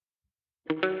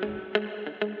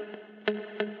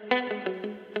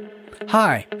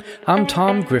Hi, I'm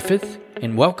Tom Griffith,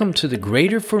 and welcome to the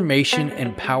Greater Formation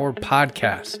and Power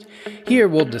Podcast. Here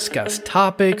we'll discuss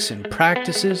topics and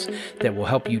practices that will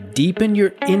help you deepen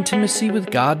your intimacy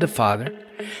with God the Father,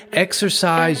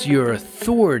 exercise your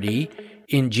authority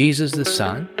in Jesus the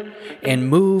Son, and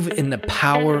move in the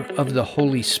power of the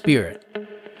Holy Spirit.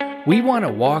 We want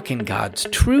to walk in God's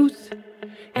truth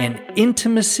and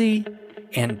intimacy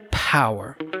and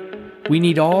power. We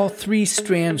need all three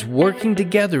strands working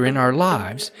together in our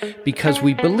lives because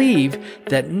we believe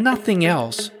that nothing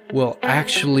else will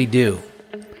actually do.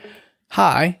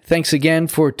 Hi, thanks again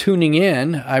for tuning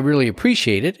in. I really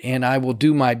appreciate it, and I will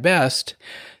do my best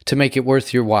to make it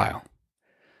worth your while.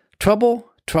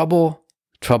 Trouble, trouble,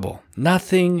 trouble.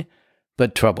 Nothing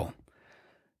but trouble.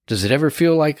 Does it ever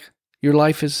feel like your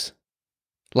life is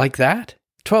like that?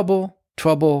 Trouble,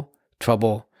 trouble,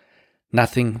 trouble.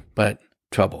 Nothing but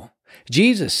trouble.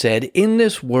 Jesus said, "In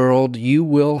this world you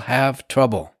will have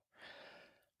trouble,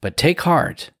 but take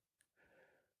heart,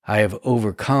 I have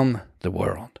overcome the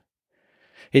world."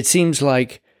 It seems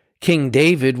like King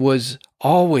David was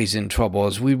always in trouble.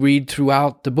 As we read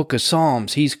throughout the book of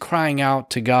Psalms, he's crying out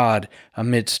to God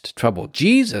amidst trouble.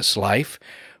 Jesus' life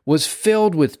was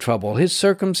filled with trouble. His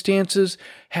circumstances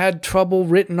had trouble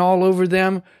written all over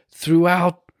them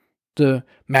throughout the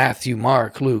Matthew,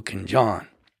 Mark, Luke, and John.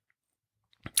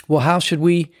 Well, how should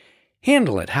we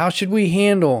handle it? How should we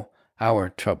handle our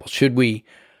trouble? Should we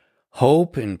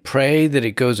hope and pray that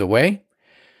it goes away?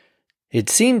 It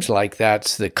seems like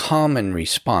that's the common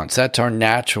response. That's our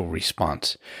natural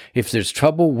response. If there's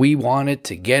trouble, we want it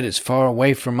to get as far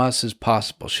away from us as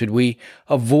possible. Should we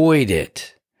avoid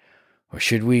it? Or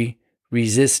should we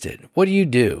resist it? What do you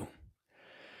do?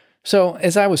 So,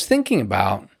 as I was thinking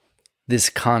about this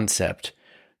concept,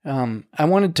 I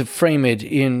wanted to frame it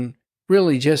in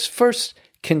really just first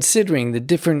considering the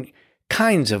different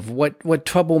kinds of what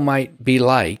trouble might be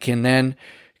like, and then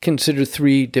consider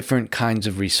three different kinds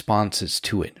of responses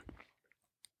to it.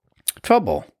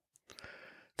 Trouble.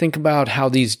 Think about how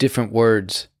these different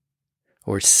words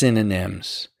or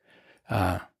synonyms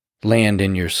land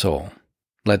in your soul.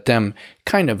 Let them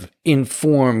kind of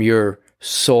inform your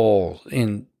soul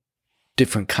in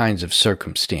different kinds of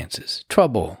circumstances.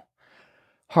 Trouble,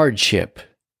 hardship,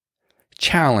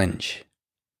 challenge,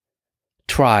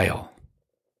 trial,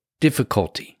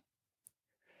 difficulty,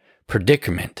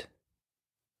 predicament,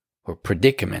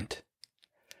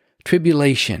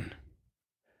 tribulation,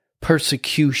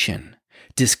 persecution,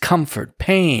 discomfort,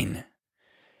 pain,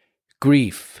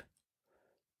 grief,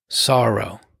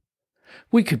 sorrow.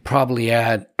 We could probably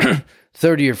add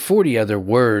 30 or 40 other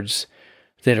words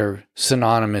that are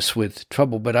synonymous with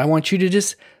trouble, but I want you to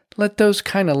just let those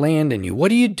kind of land in you. What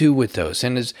do you do with those?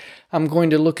 And as I'm going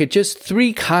to look at just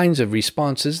three kinds of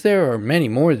responses, there are many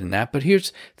more than that, but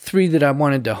here's three that I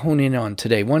wanted to hone in on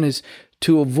today. One is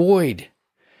to avoid.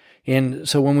 And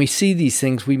so when we see these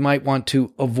things, we might want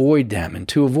to avoid them. And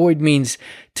to avoid means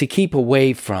to keep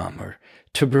away from or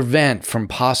to prevent from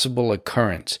possible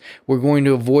occurrence. We're going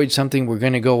to avoid something. We're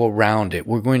going to go around it.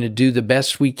 We're going to do the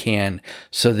best we can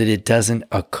so that it doesn't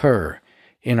occur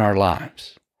in our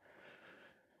lives.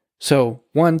 So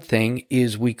one thing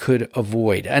is we could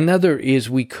avoid. Another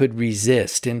is we could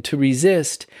resist. And to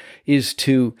resist is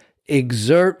to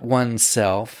exert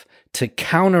oneself to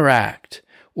counteract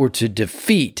or to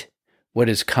defeat what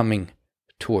is coming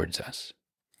towards us.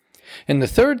 And the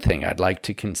third thing I'd like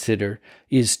to consider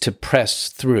is to press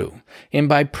through. And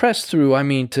by press through, I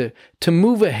mean to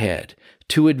move ahead,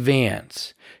 to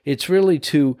advance. It's really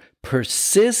to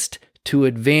persist, to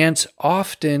advance,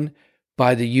 often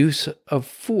by the use of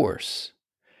force.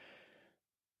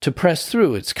 To press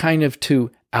through, it's kind of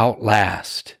to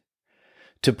outlast.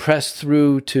 To press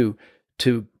through, to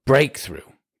break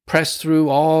through. Press through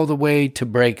all the way to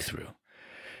breakthrough.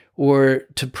 Or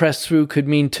to press through could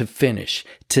mean to finish,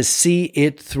 to see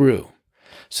it through.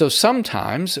 So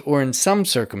sometimes, or in some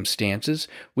circumstances,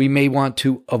 we may want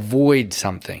to avoid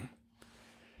something.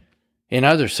 In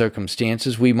other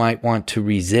circumstances, we might want to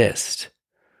resist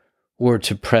or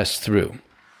to press through.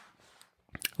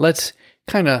 Let's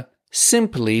kind of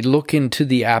simply look into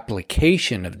the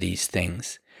application of these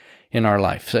things in our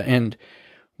life. And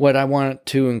what I want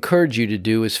to encourage you to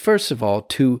do is, first of all,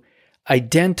 to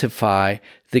identify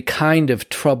the kind of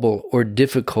trouble or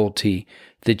difficulty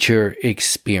that you're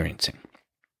experiencing.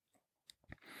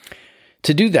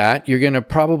 To do that, you're going to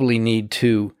probably need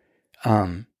to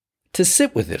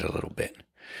sit with it a little bit.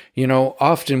 You know,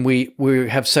 often we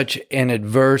have such an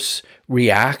adverse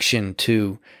reaction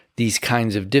to these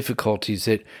kinds of difficulties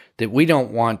that we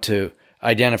don't want to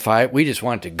identify it. We just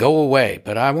want it to go away.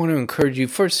 But I want to encourage you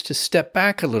first to step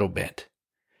back a little bit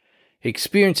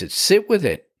experience it. Sit with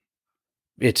it.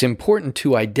 It's important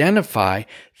to identify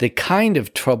the kind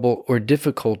of trouble or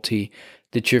difficulty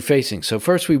that you're facing. So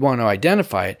first we want to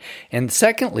identify it. And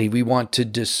secondly, we want to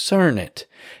discern it.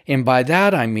 And by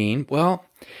that I mean, well,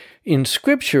 in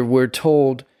Scripture, we're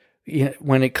told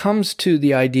when it comes to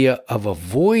the idea of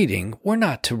avoiding, we're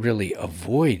not to really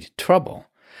avoid trouble.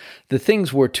 The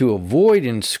things we're to avoid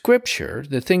in Scripture,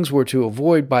 the things we're to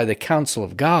avoid by the counsel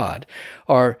of God,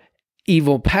 are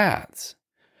evil paths,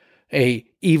 a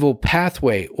evil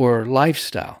pathway or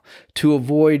lifestyle, to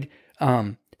avoid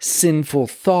sinful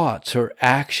thoughts or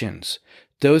actions.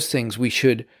 Those things we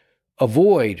should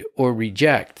avoid or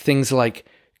reject, things like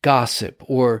gossip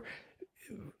or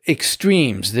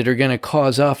extremes that are going to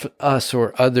cause us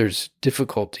or others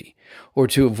difficulty, or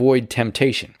to avoid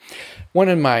temptation. One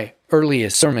of my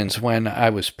earliest sermons when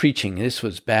I was preaching, this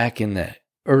was back in the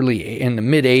early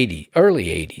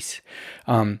 80s.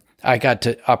 I got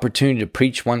the opportunity to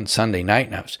preach one Sunday night,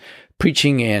 and I was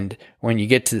preaching, and when you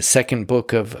get to the second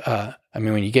book of,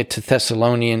 when you get to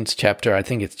Thessalonians I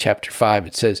think it's chapter 5,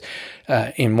 it says,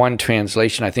 in one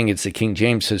translation, I think it's the King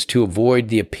James, says, to avoid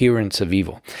the appearance of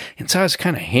evil. And so I was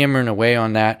kind of hammering away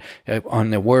on that,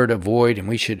 on the word avoid, and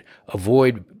we should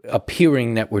avoid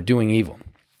appearing that we're doing evil.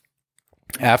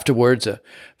 Afterwards, a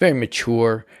very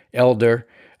mature elder,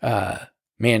 man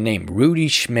named Rudy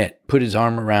Schmidt, put his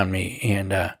arm around me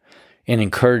and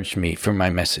encouraged me for my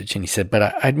message. And he said,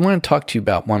 but I want to talk to you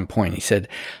about one point. He said,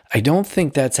 I don't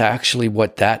think that's actually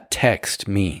what that text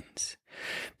means,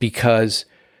 because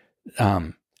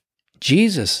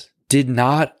Jesus did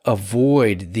not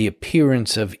avoid the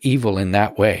appearance of evil in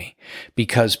that way,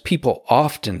 because people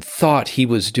often thought he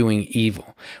was doing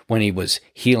evil when he was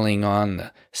healing on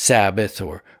the Sabbath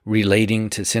or relating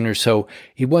to sinners. So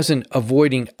he wasn't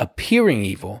avoiding appearing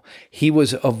evil. He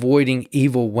was avoiding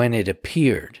evil when it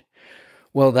appeared.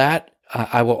 Well, that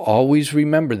I will always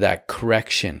remember that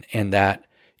correction and that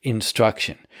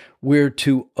instruction. We're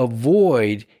to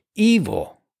avoid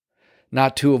evil,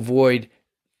 not to avoid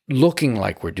looking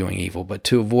like we're doing evil, but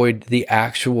to avoid the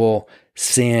actual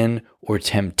sin or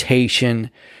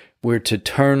temptation. We're to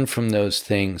turn from those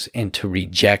things and to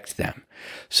reject them.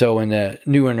 So in the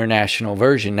New International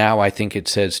Version, now I think it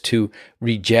says to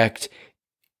reject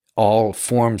all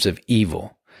forms of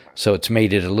evil. So it's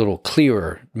made it a little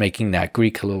clearer, making that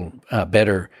Greek a little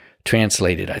better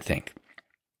translated, I think.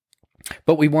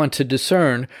 But we want to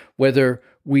discern whether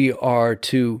we are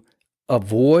to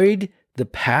avoid the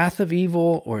path of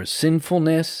evil or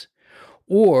sinfulness,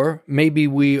 or maybe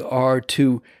we are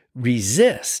to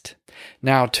resist.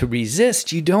 Now, to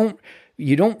resist, you don't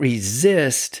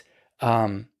resist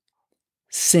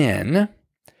sin.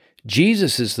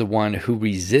 Jesus is the one who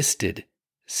resisted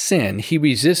sin. He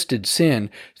resisted sin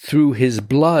through his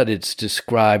blood. It's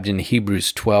described in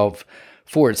Hebrews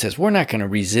 12:4. It says, we're not going to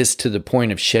resist to the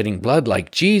point of shedding blood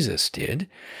like Jesus did.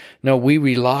 No, we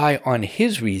rely on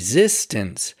his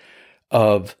resistance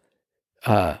of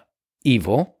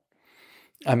evil.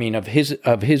 Of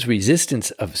his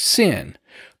resistance of sin.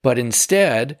 But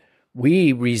instead,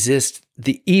 we resist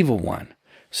the evil one.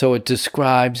 So it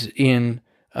describes in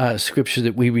Scripture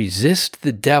that we resist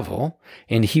the devil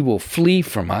and he will flee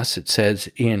from us. It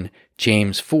says in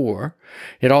James 4.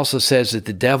 It also says that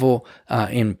the devil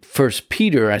in 1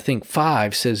 Peter, I think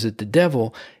 5, says that the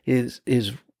devil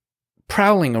is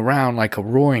prowling around like a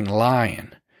roaring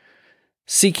lion,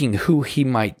 seeking who he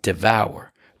might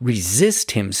devour.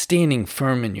 Resist him, standing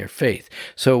firm in your faith.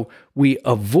 So we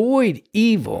avoid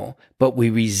evil, but we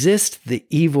resist the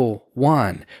evil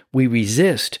one. We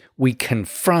resist, we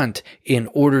confront in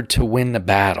order to win the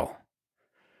battle.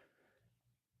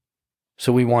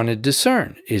 So we want to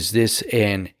discern, is this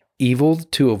an evil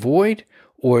to avoid,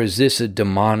 or is this a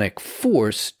demonic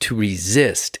force to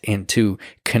resist and to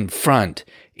confront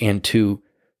and to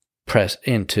press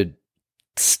and to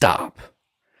stop?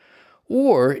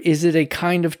 Or is it a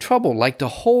kind of trouble, like the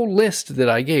whole list that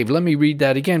I gave? Let me read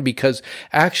that again, because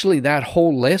actually that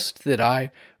whole list that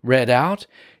I read out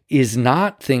is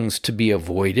not things to be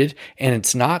avoided, and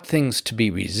it's not things to be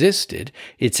resisted.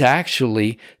 It's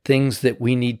actually things that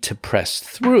we need to press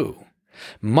through.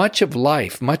 Much of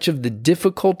life, much of the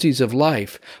difficulties of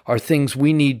life are things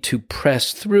we need to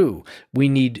press through. We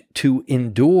need to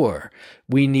endure.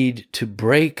 We need to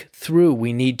break through.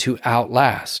 We need to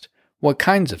outlast. What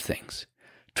kinds of things?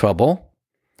 Trouble,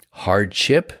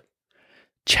 hardship,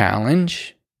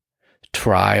 challenge,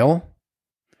 trial.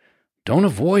 Don't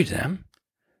avoid them.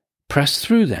 Press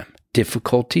through them.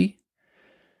 Difficulty,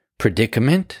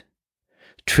 predicament,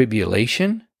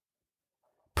 tribulation,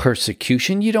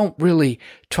 persecution. You don't really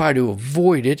try to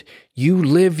avoid it. You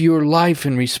live your life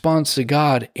in response to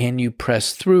God, and you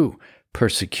press through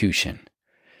persecution,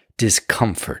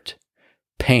 discomfort,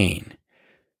 pain,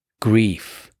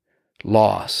 grief,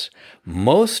 loss.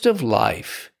 Most of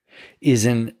life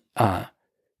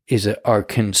are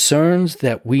concerns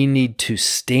that we need to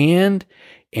stand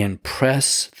and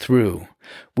press through.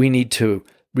 We need to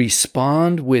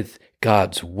respond with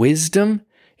God's wisdom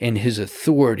and His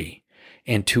authority,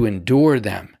 and to endure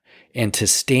them, and to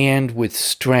stand with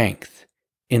strength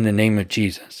in the name of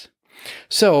Jesus.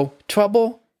 So,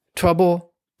 trouble,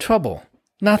 trouble, trouble.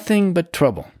 Nothing but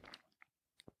trouble.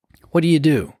 What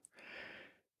do?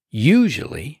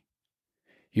 Usually,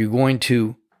 you're going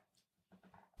to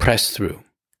press through.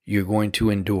 You're going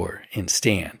to endure and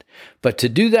stand. But to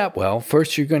do that well,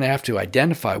 first you're going to have to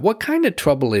identify what kind of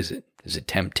trouble is it? Is it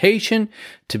temptation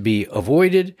to be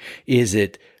avoided? Is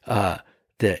it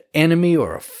the enemy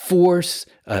or a force,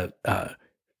 a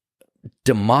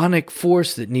demonic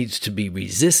force that needs to be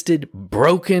resisted,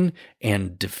 broken,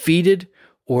 and defeated?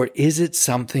 Or is it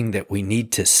something that we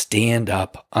need to stand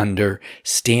up under,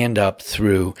 stand up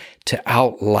through, to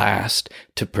outlast,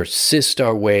 to persist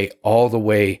our way all the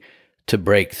way to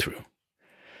breakthrough?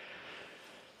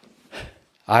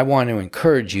 I want to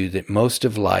encourage you that most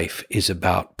of life is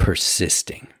about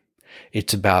persisting.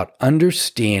 It's about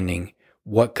understanding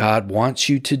what God wants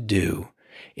you to do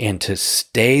and to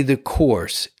stay the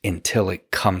course until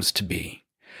it comes to be.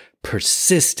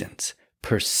 Persistence,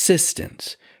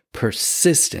 persistence,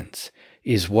 persistence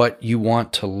is what you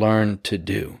want to learn to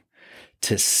do.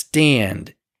 To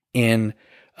stand in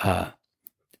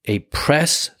a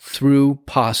press-through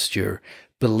posture,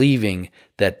 believing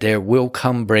that there will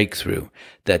come breakthrough,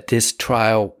 that this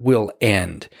trial will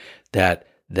end, that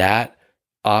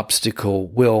obstacle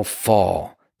will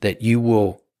fall, that you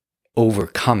will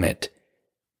overcome it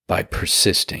by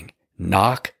persisting.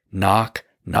 Knock, knock,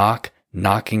 knock,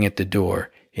 knocking at the door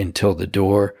until the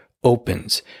door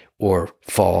opens or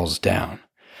falls down.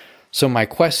 So my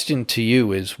question to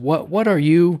you is, what are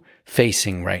you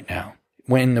facing right now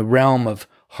when in the realm of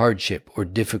hardship or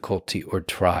difficulty or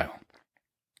trial?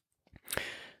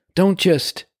 Don't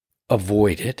just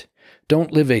avoid it.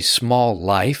 Don't live a small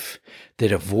life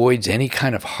that avoids any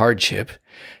kind of hardship.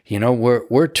 You know,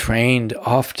 we're trained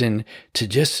often to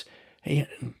just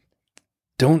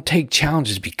don't take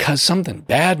challenges because something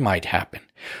bad might happen,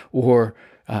 or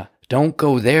don't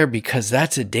go there because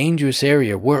that's a dangerous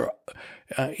area. Where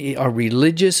our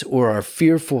religious or our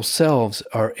fearful selves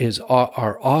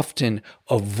are often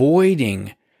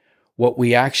avoiding what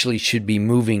we actually should be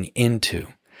moving into.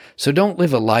 So don't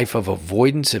live a life of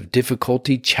avoidance of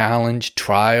difficulty, challenge,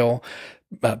 trial,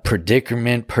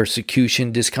 predicament,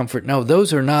 persecution, discomfort. No,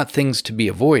 those are not things to be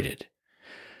avoided.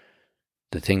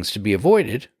 The things to be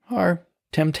avoided are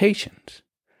temptations.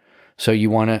 So you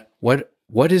want to,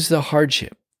 what is the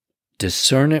hardship?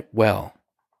 Discern it well.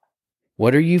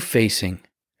 What are you facing,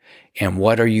 and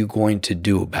what are you going to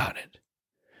do about it?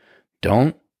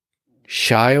 Don't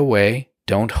shy away.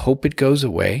 Don't hope it goes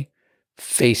away.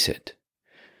 Face it.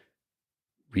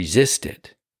 Resist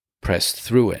it. Press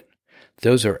through it.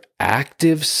 Those are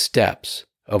active steps.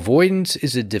 Avoidance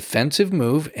is a defensive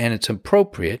move, and it's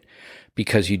appropriate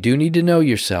because you do need to know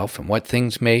yourself and what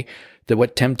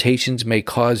temptations may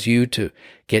cause you to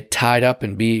get tied up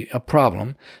and be a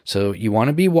problem. So you want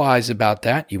to be wise about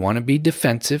that. You want to be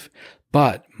defensive.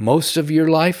 But most of your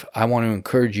life, I want to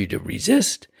encourage you to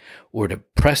resist or to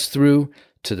press through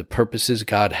to the purposes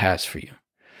God has for you.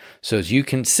 So as you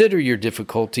consider your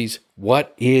difficulties,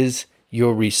 what is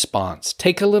your response?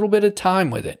 Take a little bit of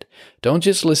time with it. Don't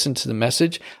just listen to the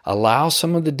message. Allow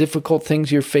some of the difficult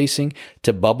things you're facing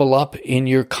to bubble up in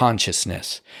your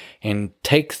consciousness, and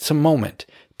take some moment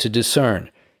to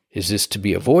discern, is this to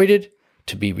be avoided,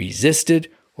 to be resisted,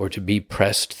 or to be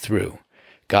pressed through?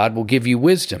 God will give you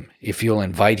wisdom if you'll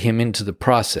invite Him into the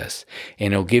process,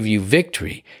 and He'll give you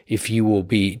victory if you will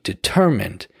be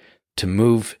determined to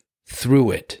move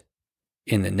through it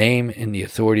in the name and the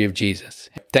authority of Jesus.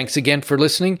 Thanks again for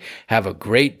listening. Have a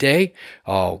great day.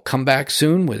 I'll come back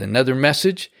soon with another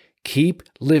message. Keep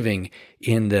living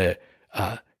in the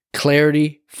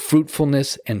clarity,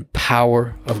 fruitfulness, and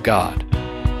power of God.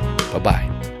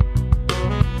 Bye-bye.